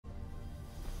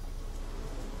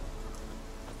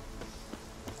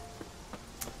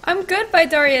I'm good, by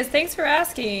Darius. Thanks for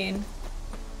asking.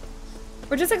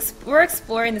 We're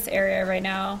exploring this area right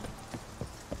now.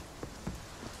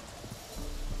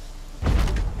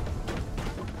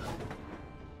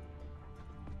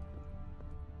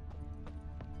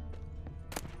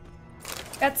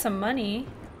 Got some money.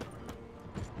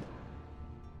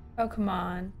 Oh, come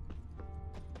on.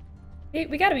 We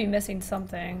gotta be missing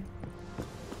something.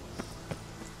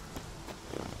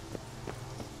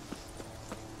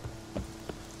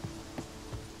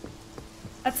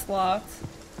 That's locked.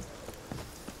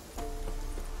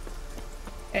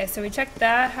 Okay, so we checked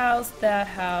that house, that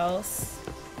house.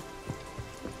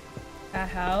 That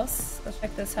house. Let's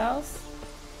check this house.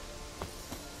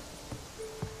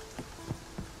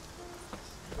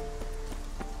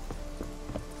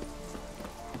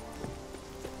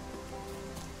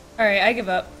 Alright, I give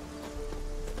up.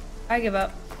 I give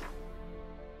up.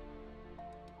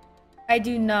 I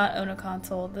do not own a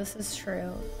console. This is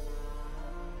true.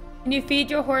 Can you feed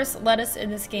your horse lettuce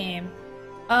in this game?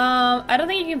 I don't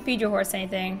think you can feed your horse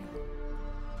anything.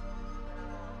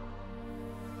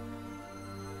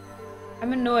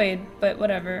 I'm annoyed, but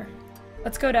whatever.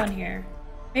 Let's go down here.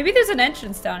 Maybe there's an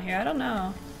entrance down here. I don't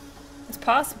know. It's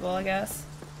possible, I guess.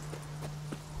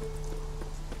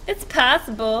 It's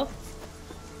possible.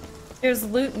 There's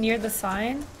loot near the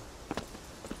sign.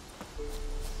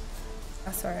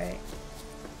 That's alright.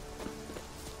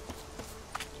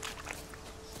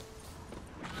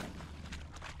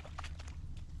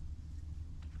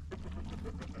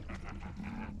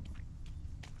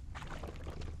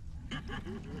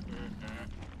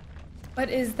 What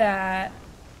is that?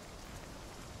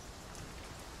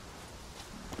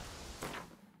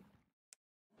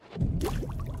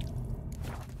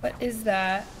 What is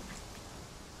that?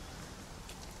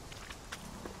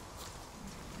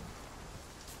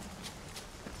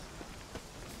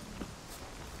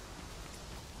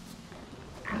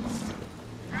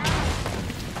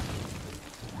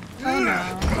 Oh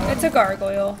no. It's a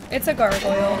gargoyle. It's a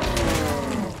gargoyle.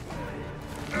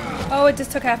 Oh, it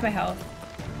just took half my health.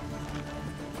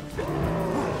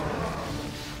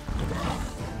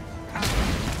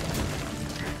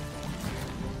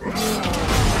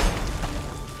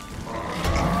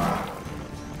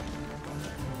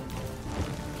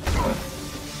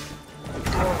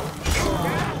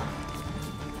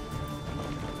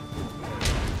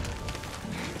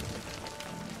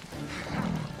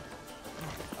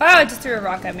 Wow, it just threw a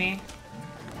rock at me.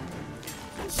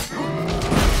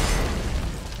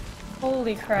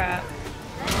 Holy crap.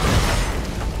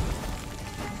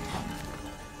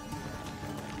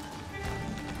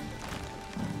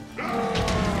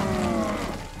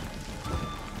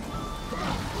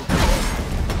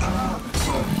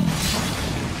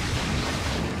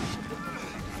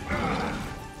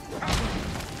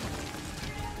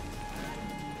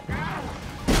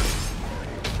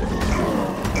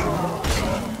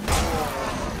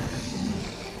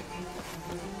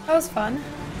 That was fun.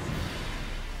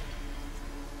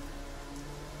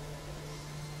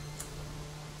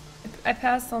 I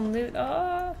passed on loot.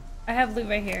 Oh, I have loot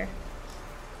right here.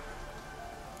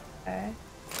 Okay.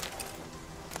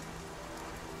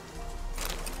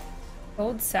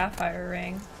 Gold sapphire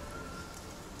ring.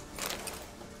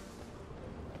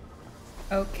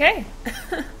 Okay.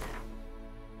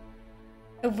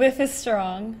 The whiff is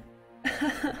strong.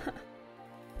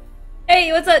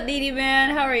 Hey, what's up, Needy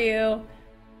Man? How are you?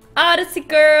 Odyssey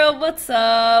girl, what's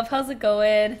up? How's it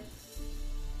going?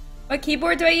 What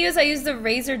keyboard do I use? I use the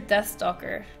Razer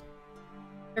Deathstalker.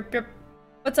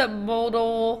 What's up,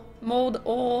 Moldol?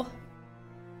 Moldol?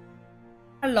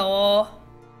 Hello.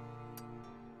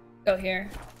 Go here.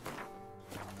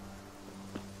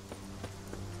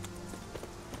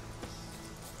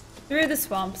 Through the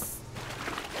swamps.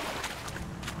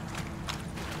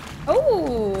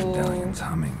 Oh! Medallion's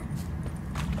humming.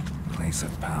 Place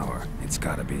of power. It's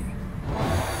gotta be.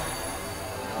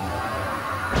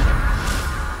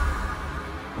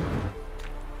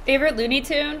 Favorite Looney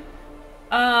Tune?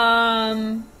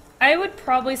 I would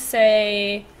probably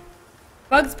say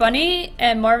Bugs Bunny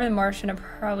and Marvin the Martian are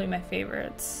probably my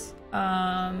favorites.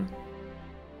 Yeah.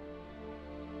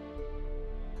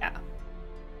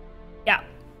 Yeah.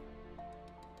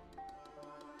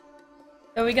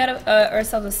 So we got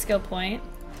ourselves a skill point.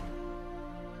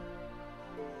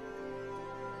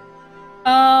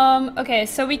 Okay,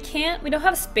 so we don't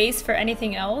have space for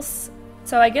anything else.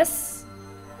 So I guess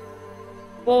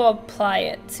we'll apply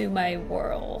it to my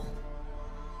whirl.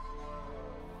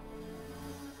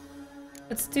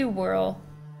 Let's do whirl.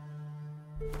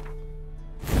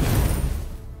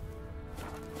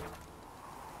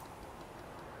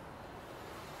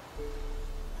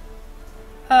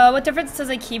 What difference does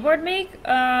a keyboard make?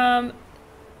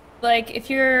 Like, if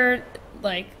you're,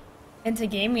 like, into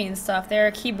gaming and stuff, there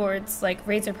are keyboards, like,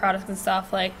 Razer products and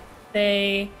stuff, like,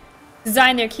 they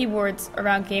design their keyboards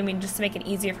around gaming just to make it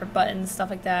easier for buttons, stuff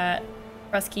like that.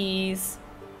 Press keys,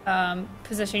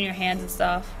 position your hands and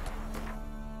stuff.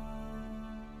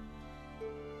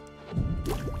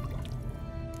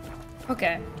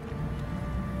 Okay.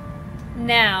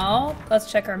 Now,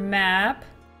 let's check our map.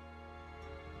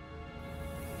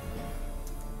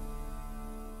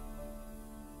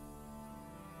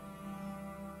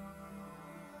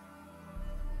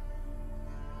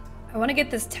 I want to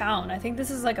get this town. I think this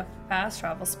is like a fast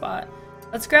travel spot.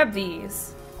 Let's grab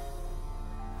these.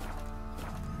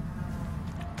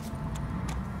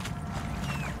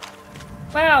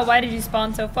 Wow, why did you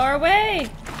spawn so far away?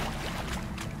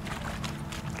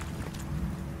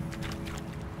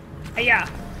 Hiya!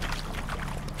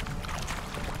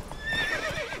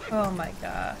 Oh my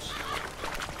gosh.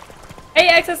 Hey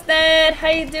XSNet, how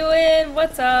you doing?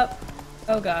 What's up?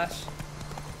 Oh gosh.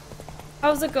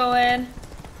 How's it going?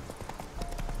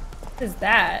 What is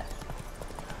that?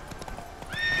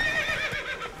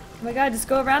 Oh my god, just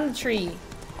go around the tree.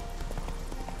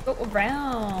 Go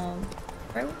around.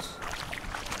 Approach.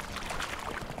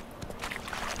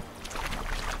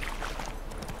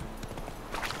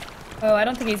 Oh, I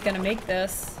don't think he's gonna make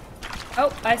this.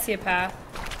 Oh, I see a path.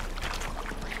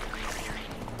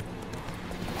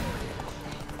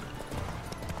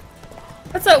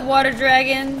 What's up, Water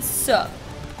Dragon? Sup?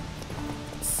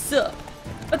 Sup?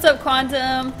 What's up,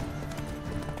 Quantum?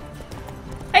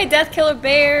 Hey, Death Killer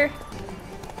Bear!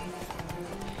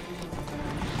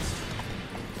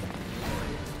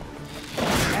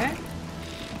 Okay.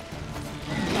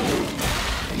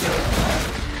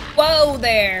 Whoa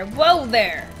there! Whoa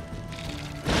there!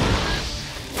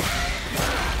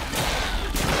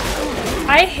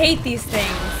 I hate these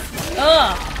things.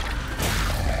 Ugh.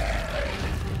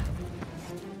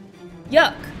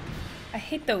 Yuck. I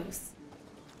hate those.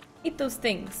 Hate those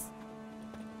things.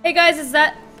 Hey guys, is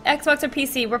that Xbox or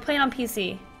PC? We're playing on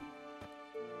PC.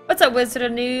 What's up, Wizard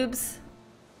of Noobs?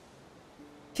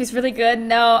 She's really good.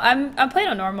 No, I'm playing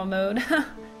on normal mode.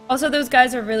 Also, those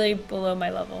guys are really below my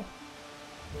level.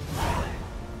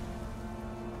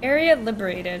 Area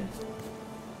liberated.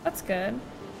 That's good.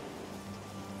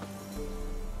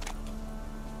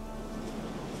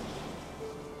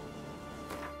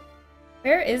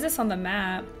 Where is this on the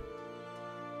map?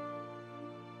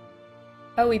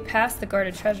 Oh, we passed the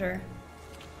guarded treasure.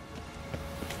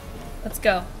 Let's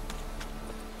go.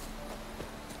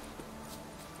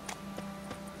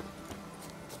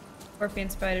 Scorpion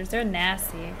spiders, they're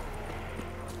nasty.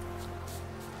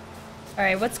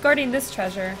 Alright, what's guarding this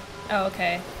treasure? Oh,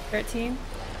 okay. 13?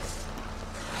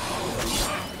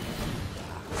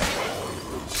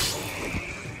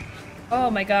 Oh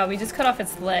my god, we just cut off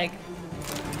its leg.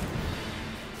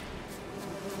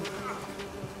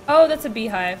 Oh, that's a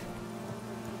beehive.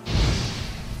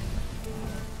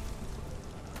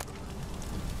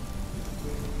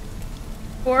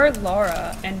 Poor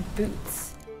Laura and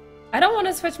boots. I don't want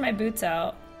to switch my boots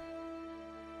out.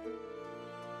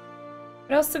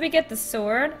 What else did we get? The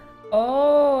sword?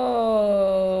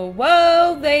 Oh,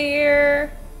 whoa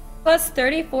there. Plus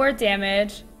 34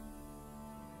 damage.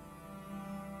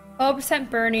 12%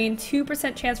 burning,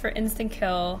 2% chance for instant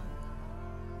kill.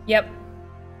 Yep.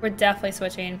 We're definitely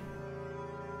switching.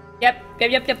 Yep.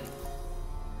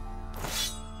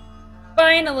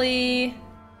 Finally.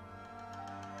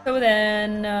 So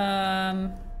then,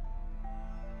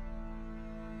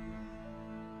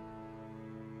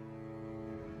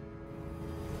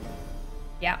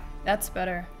 yeah, that's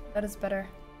better. That is better.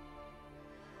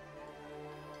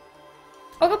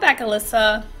 Welcome back,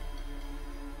 Alyssa.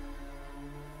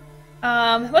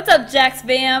 What's up, Jax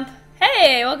Vamp?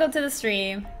 Hey, welcome to the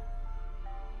stream.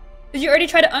 Did you already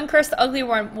try to uncurse the ugly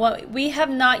one? Well, we have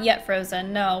not yet,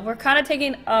 Frozen. No, we're kind of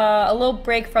taking a little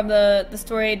break from the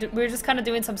story. We're just kind of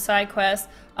doing some side quests.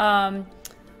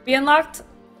 We unlocked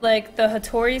like the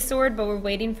Hattori sword, but we're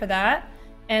waiting for that.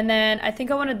 And then I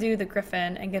think I want to do the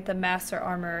Griffin and get the Master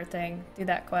Armor thing. Do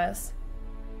that quest.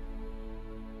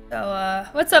 So,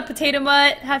 what's up, Potato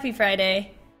Mutt? Happy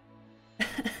Friday.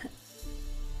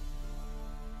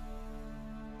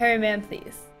 Harry Man,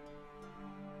 please.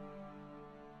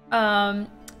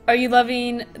 Are you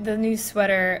loving the new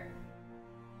sweater?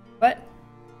 What?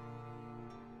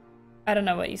 I don't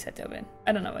know what you said, Tobin.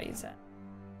 I don't know what you said.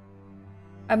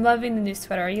 I'm loving the new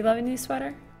sweater. Are you loving the new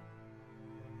sweater?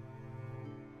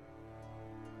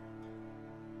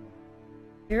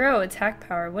 Zero attack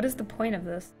power. What is the point of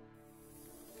this?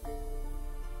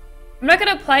 I'm not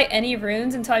gonna apply any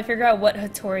runes until I figure out what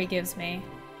Hattori gives me.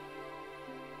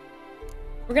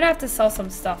 We're gonna have to sell some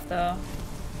stuff though.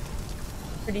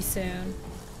 Pretty soon.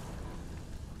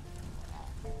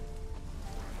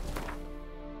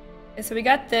 Okay, so we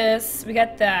got this, we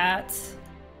got that.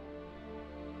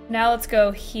 Now let's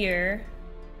go here.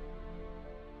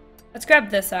 Let's grab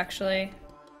this actually.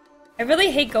 I really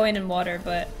hate going in water,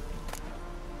 but...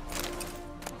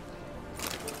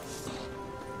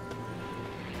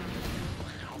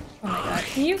 Oh my god,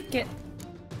 can you get...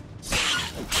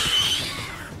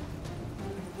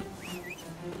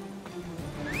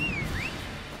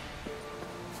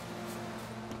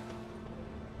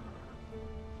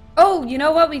 Oh, you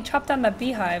know what? We chopped down that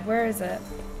beehive. Where is it?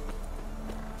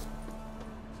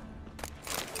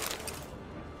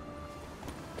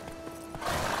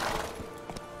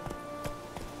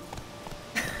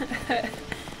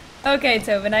 Okay,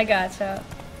 Tobin, I gotcha.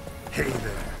 Hey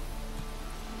there.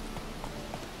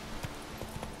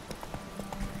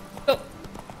 Oh.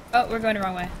 Oh, we're going the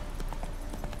wrong way.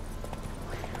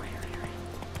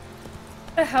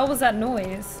 What the hell was that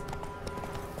noise?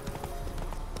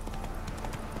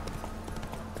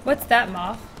 What's that,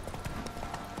 moth?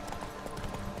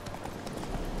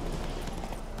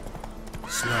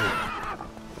 Slower. Oh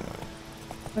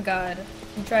my god.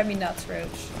 You drive me nuts, Roach.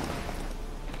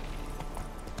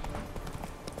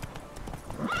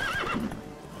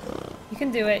 You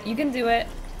can do it. You can do it.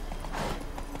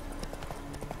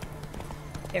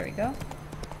 There we go.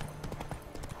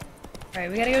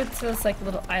 Alright, we gotta go to this, like,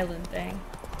 little island thing.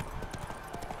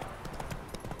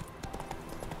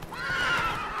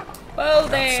 Whoa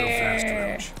there! Not so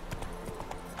fast, Roach.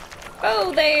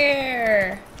 Whoa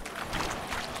there!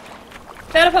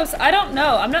 Shadow Pups, I don't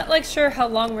know. I'm not, like, sure how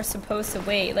long we're supposed to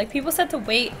wait. Like, people said to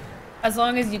wait as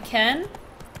long as you can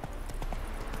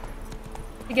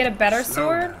to get a better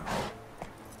sword.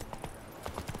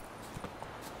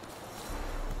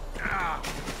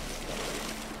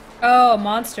 Oh,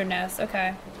 monster nest.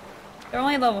 Okay. They're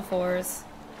only level 4s.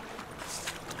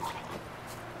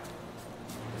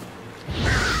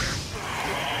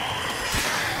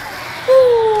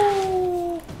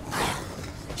 Ooh.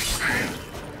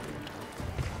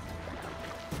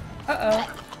 Uh-oh.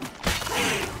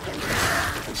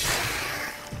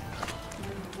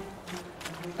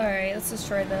 Alright, let's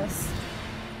destroy this.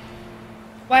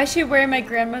 Why is she wearing my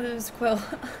grandmother's quilt?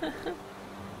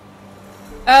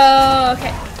 Oh,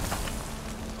 okay.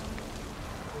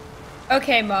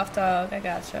 Okay, Moth Dog, I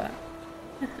gotcha.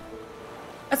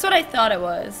 That's what I thought it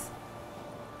was.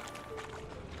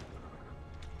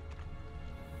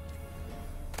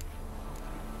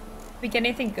 We get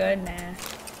anything good? Nah.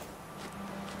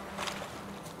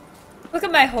 Look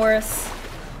at my horse.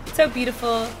 So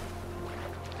beautiful.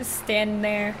 Just standing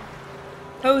there.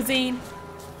 Posing.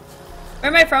 Where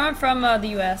am I from? I'm from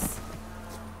the US.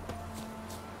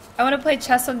 I want to play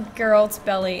chess on Geralt's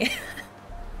belly.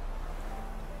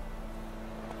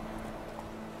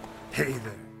 Hey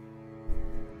there.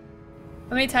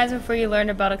 How many times before you learn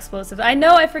about explosives? I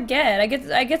know, I forget. I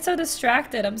get so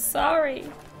distracted. I'm sorry.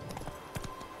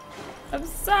 I'm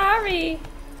sorry.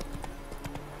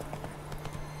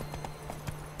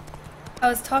 I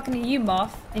was talking to you,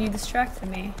 Moth, and you distracted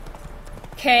me.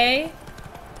 Okay.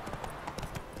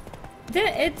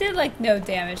 It did like no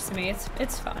damage to me.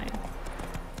 It's fine.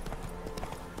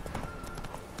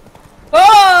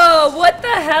 Whoa! What the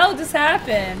hell just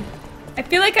happened? I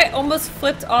feel like I almost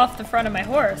flipped off the front of my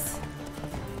horse.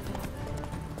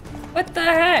 What the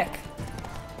heck?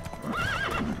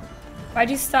 Why'd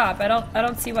you stop? I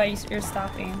don't see why you're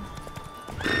stopping.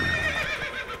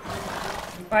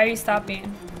 Why are you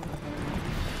stopping?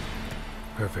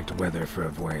 Perfect weather for a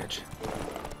voyage.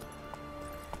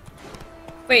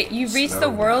 Wait, you reached the Slow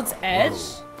world's now. edge?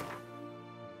 Whoa.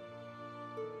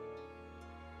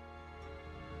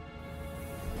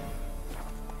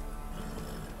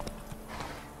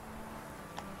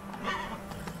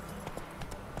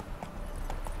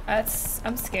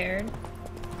 I'm scared.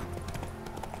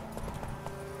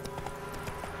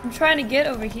 I'm trying to get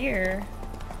over here.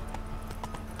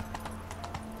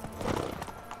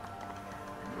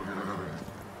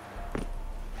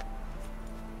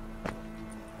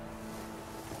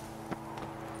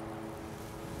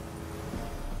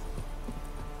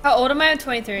 How old am I? I'm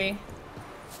 23.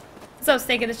 What's up,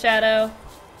 Snake in the Shadow?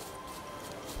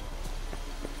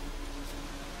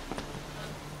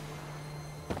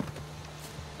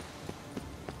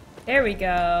 There we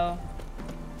go.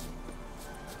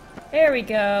 There we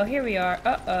go. Here we are.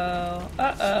 Uh-oh.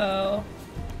 Uh-oh.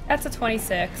 That's a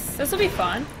 26. This will be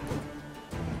fun.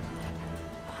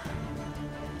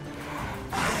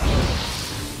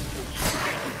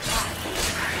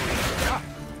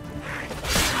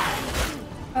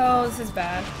 Oh, this is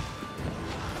bad.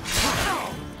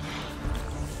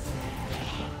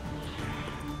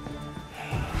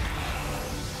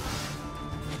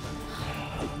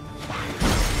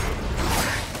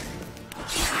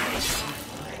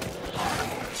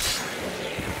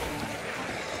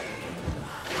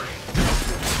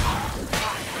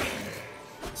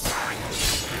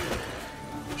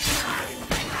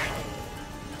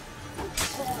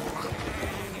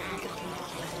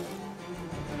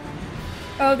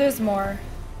 Oh, there's more.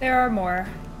 There are more.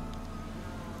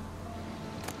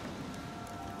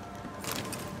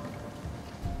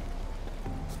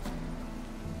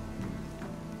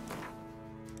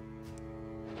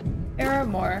 There are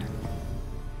more.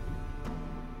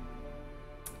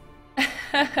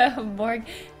 Morg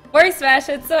Smash,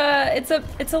 it's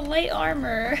a light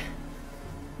armor.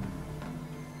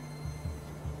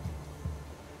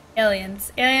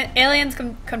 Aliens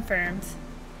confirmed.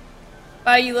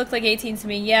 Wow, you look like 18 to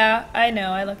me. Yeah, I know,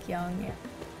 I look young, yeah.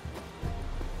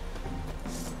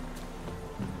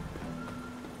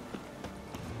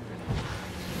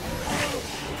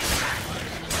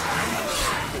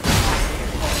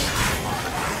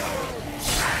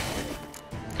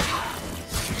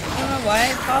 I don't know why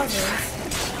it pauses.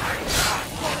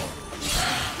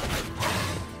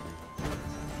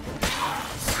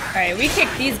 Alright, we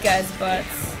kicked these guys'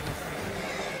 butts.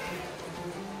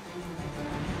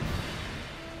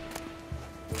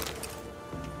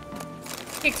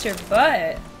 Kicks your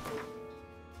butt.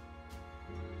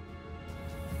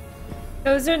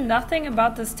 So is there nothing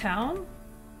about this town?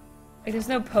 Like there's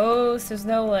no post, there's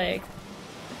no like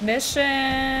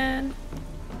mission.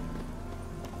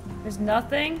 There's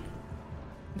nothing?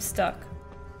 I'm stuck.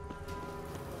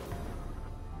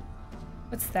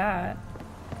 What's that?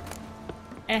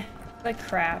 Like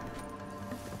crap.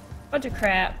 Bunch of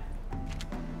crap.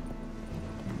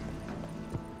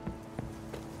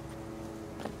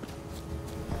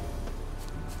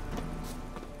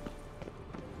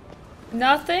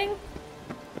 Nothing?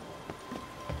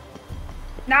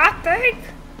 Nothing?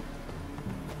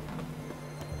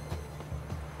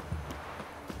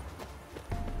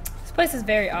 This place is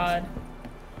very odd.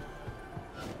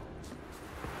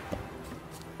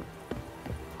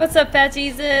 What's up, Fat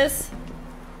Jesus?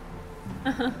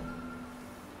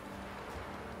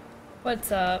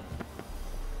 What's up?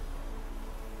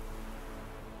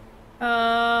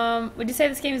 Would you say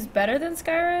this game is better than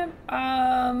Skyrim?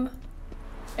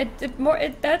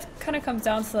 That kind of comes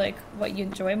down to like what you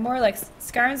enjoy more. Like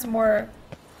Skyrim's more.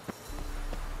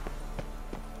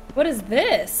 What is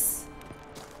this?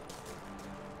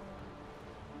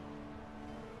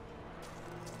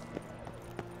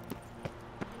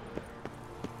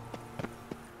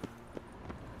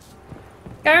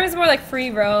 Skyrim's more like free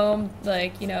roam,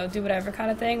 like, you know, do whatever kind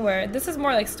of thing, where this is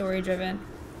more like story driven.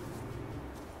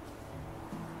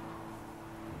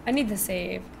 I need to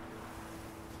save.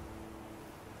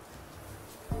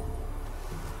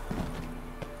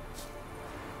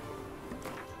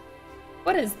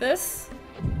 What is this?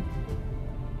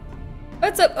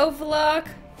 What's up, Overlock?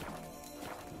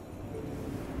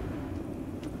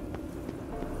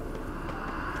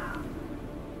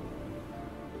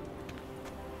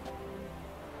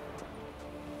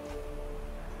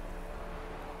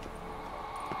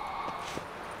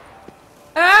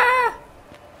 Ah!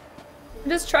 I'm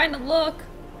just trying to look.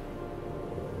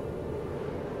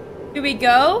 Do we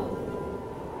go?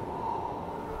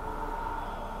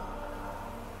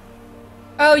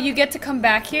 Oh, you get to come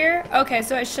back here? Okay,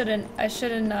 so I shouldn't,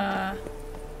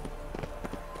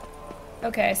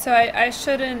 okay, so I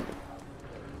shouldn't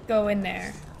go in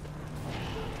there.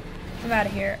 I'm out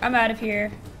of here. I'm out of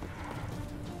here.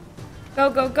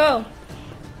 Go, go, go.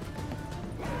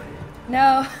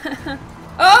 No.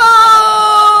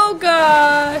 Oh,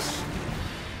 gosh.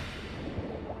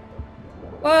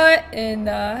 What in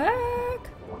the heck?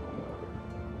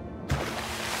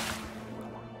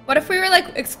 What if we were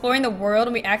like exploring the world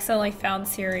and we accidentally found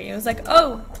Siri? It was like,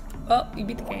 oh, well, you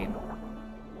beat the game.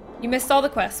 You missed all the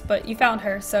quests, but you found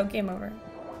her, so game over.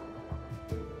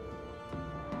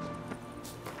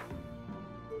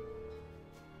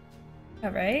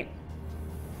 All right.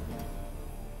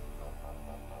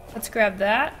 Let's grab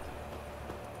that.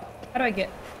 How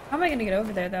am I gonna get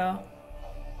over there though?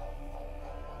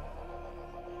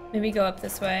 Maybe go up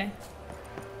this way.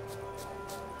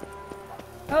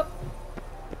 Oh.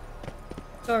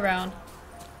 Go around.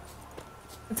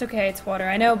 It's okay, it's water.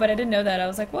 I know, but I didn't know that. I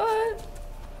was like, what?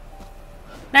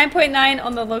 9.9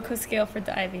 on the Lowco scale for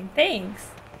diving. Thanks.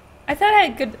 I thought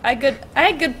I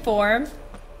had good form.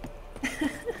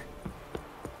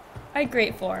 I had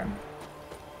great form.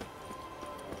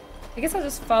 I guess I'll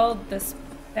just follow this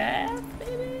path,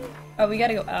 maybe? Oh, we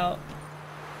gotta go out.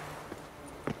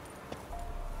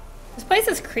 This place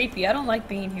is creepy. I don't like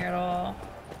being here at all.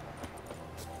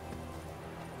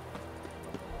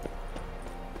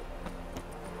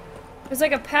 There's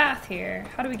like a path here.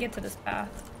 How do we get to this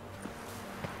path?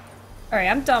 Alright,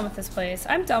 I'm done with this place.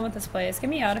 I'm done with this place. Get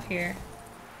me out of here.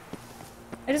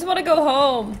 I just want to go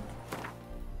home.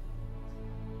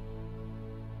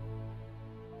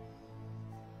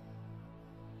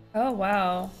 Oh,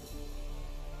 wow.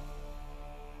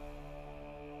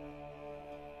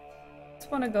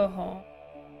 want to go home.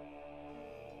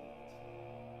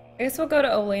 I guess we'll go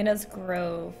to Olena's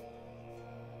Grove.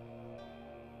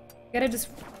 Gotta just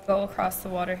go across the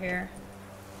water here.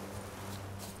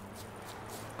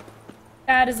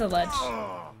 That is a ledge.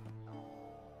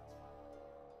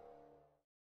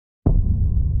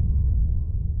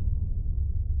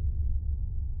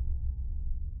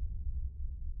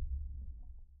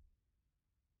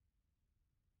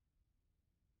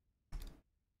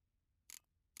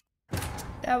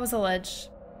 That was a ledge.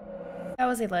 That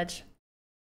was a ledge.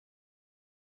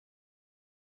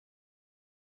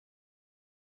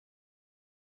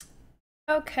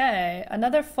 Okay,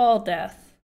 another fall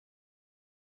death.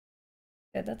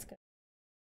 Good, that's good.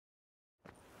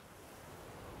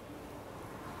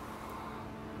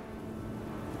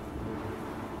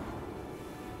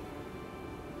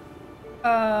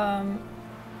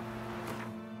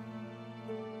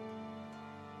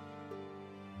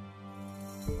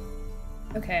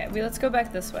 Okay, let's go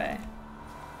back this way.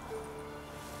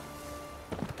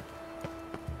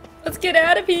 Let's get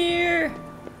out of here!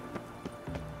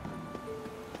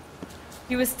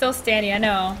 He was still standing, I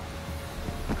know.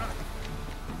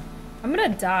 I'm gonna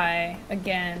die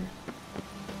again.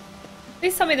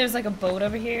 Please tell me there's like a boat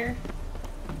over here.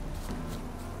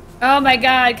 Oh my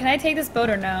god, can I take this boat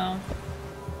or no?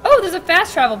 Oh, there's a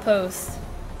fast travel post.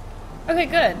 Okay,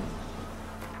 good.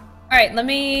 Alright, let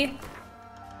me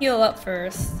heal up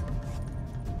first.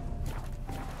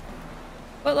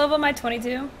 What level am I?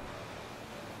 22?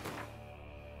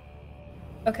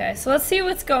 Okay, so let's see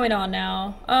what's going on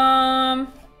now. I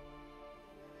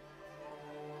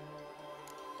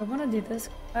want to do this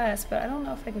quest, but I don't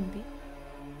know if I can beat.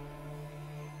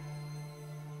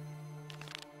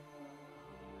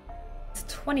 It's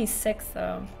 26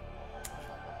 though.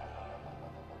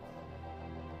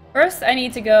 First, I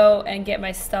need to go and get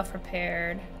my stuff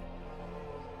repaired.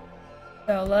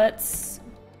 So let's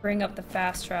bring up the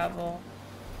fast travel.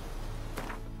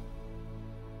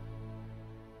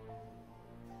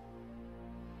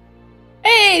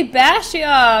 Hey,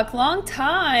 Bashiok! Long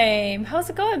time! How's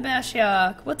it going,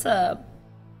 Bashiok? What's up?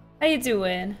 How you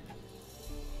doing?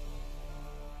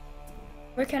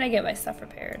 Where can I get my stuff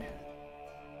repaired?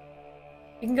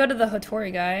 You can go to the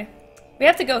Hattori guy. We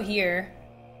have to go here.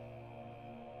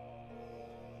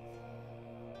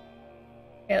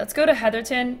 Okay, let's go to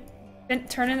Heatherton, then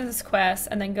turn into this quest,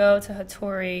 and then go to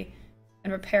Hattori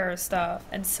and repair our stuff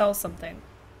and sell something.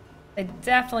 I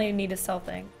definitely need to sell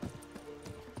things.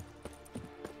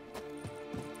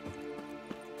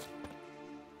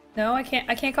 No, I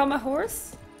can't call my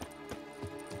horse?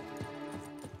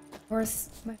 My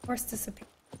horse disappeared.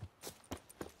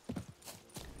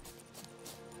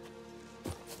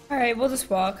 Alright, we'll just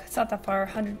walk. It's not that far.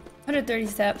 130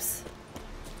 steps.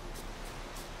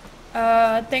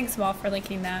 Thanks, Maul, for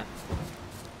linking that.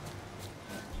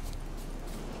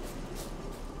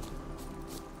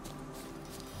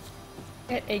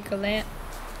 Get a galant.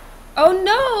 Oh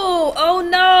no! Oh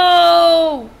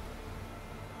no!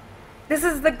 This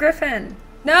is the griffin.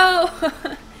 No!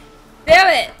 Damn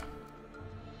it!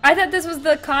 I thought this was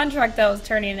the contract that I was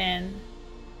turning in.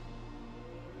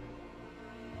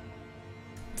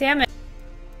 Damn it.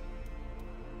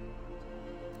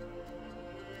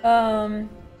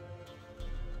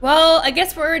 Well, I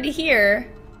guess we're already here.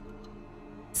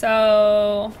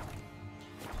 So...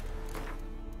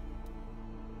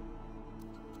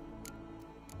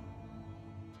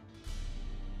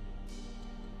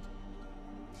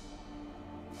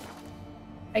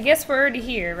 I guess we're already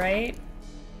here, right?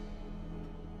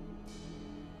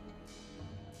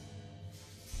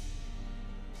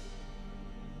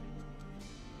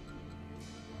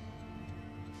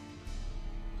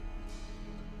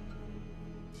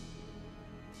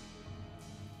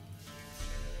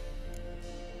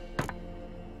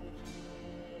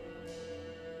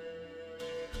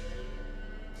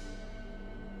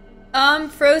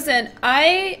 Frozen.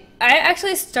 I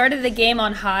actually started the game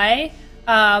on high.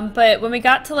 But when we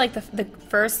got to like the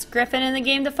first griffin in the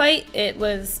game to fight, it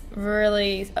was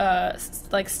really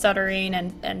like stuttering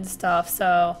and stuff.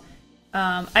 So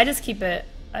I just keep it.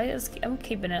 I'm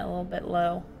keeping it a little bit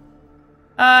low.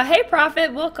 Hey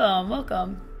Prophet,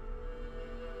 welcome.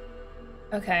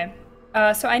 Okay.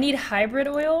 So I need hybrid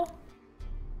oil.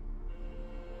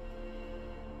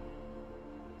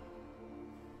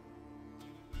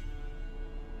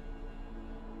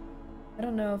 I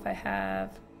don't know if I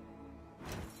have.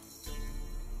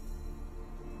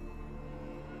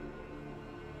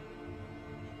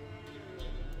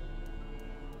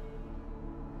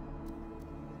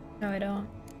 No, I don't.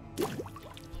 I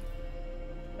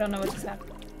don't know what just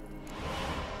happened.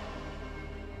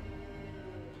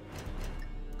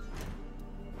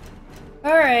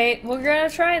 Alright, we're gonna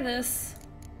try this.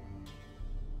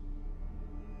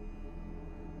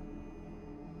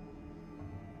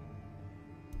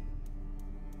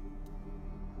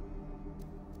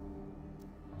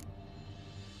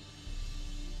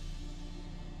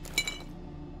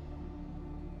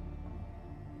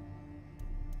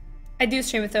 I do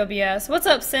stream with OBS. What's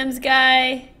up, Sims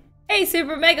guy? Hey,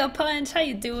 Super Mega Punch, how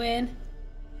you doing?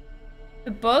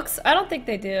 The books? I don't think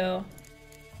they do.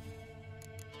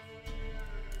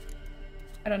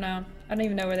 I don't know. I don't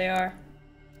even know where they are.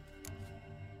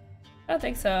 I don't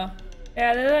think so.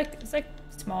 Yeah, they're like, it's like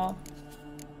small.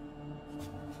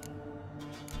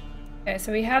 Okay,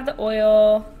 so we have the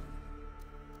oil.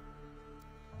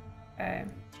 Okay.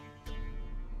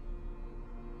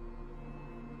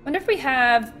 Wonder if we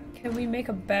have, can we make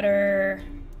a better,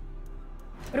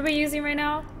 what are we using right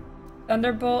now?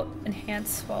 Thunderbolt,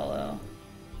 Enhanced Swallow.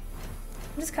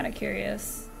 I'm just kind of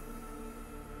curious.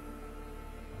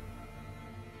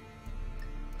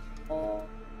 Oh.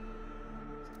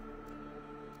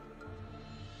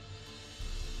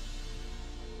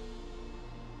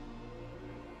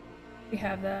 We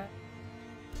have that.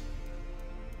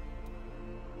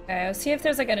 Okay, let's see if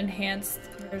there's like an enhanced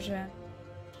version.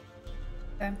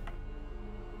 Okay.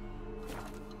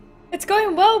 It's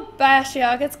going well,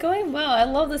 Bashiok. It's going well. I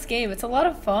love this game. It's a lot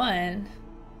of fun.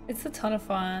 It's a ton of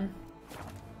fun.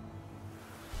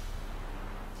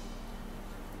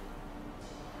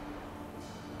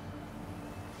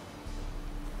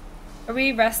 Are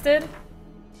we rested?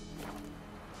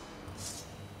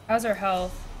 How's our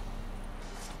health?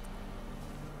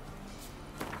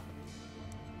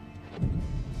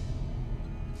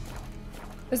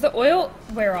 Does the oil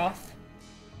wear off?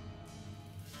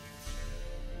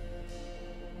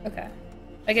 Okay.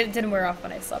 Like it didn't wear off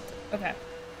when I slept. Okay.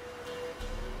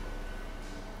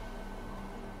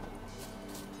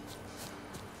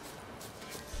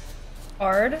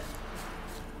 Hard.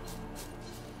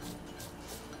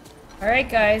 Alright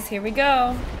guys, here we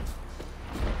go.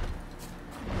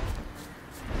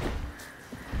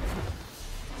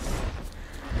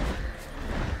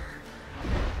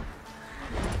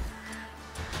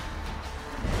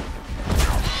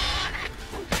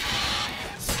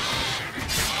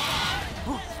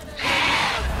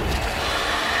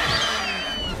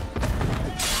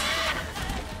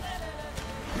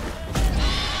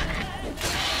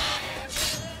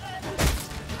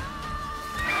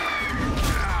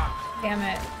 Damn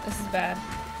it, this is bad.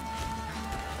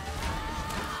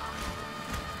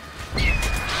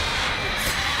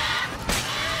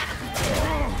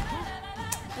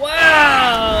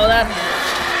 Wow, that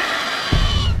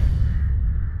hurt.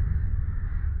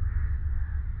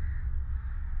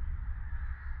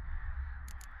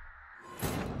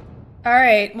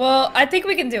 Alright, well, I think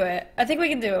we can do it. I think we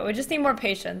can do it. We just need more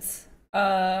patience. We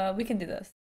can do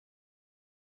this.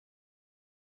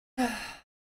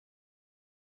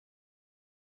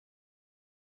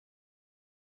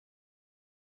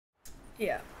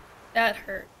 Yeah, that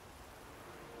hurt.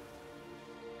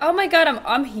 Oh my god,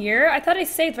 I'm here? I thought I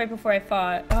saved right before I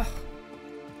fought. Ugh.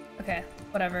 Okay,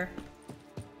 whatever.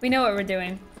 We know what we're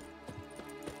doing.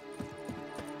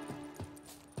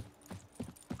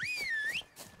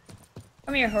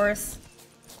 Come here, horse.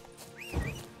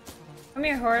 Come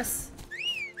here, horse.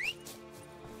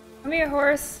 Come here,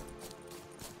 horse.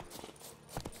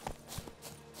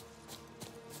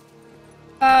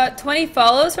 20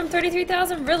 follows from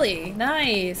 33,000? Really?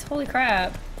 Nice. Holy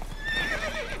crap.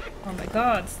 Oh my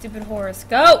god, stupid horse.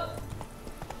 Go!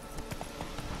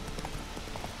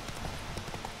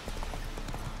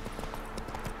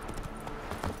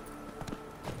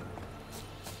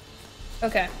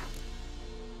 Okay.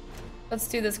 Let's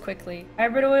do this quickly.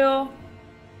 Hybrid oil.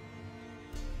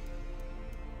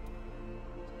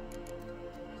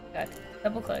 Okay.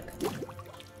 Double click.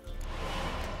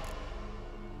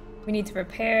 We need to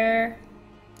repair.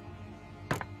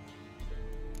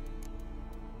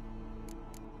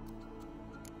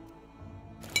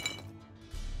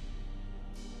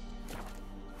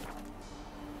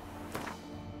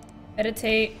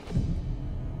 Meditate.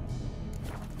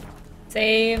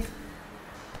 Save.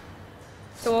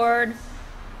 Sword.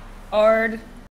 Ard.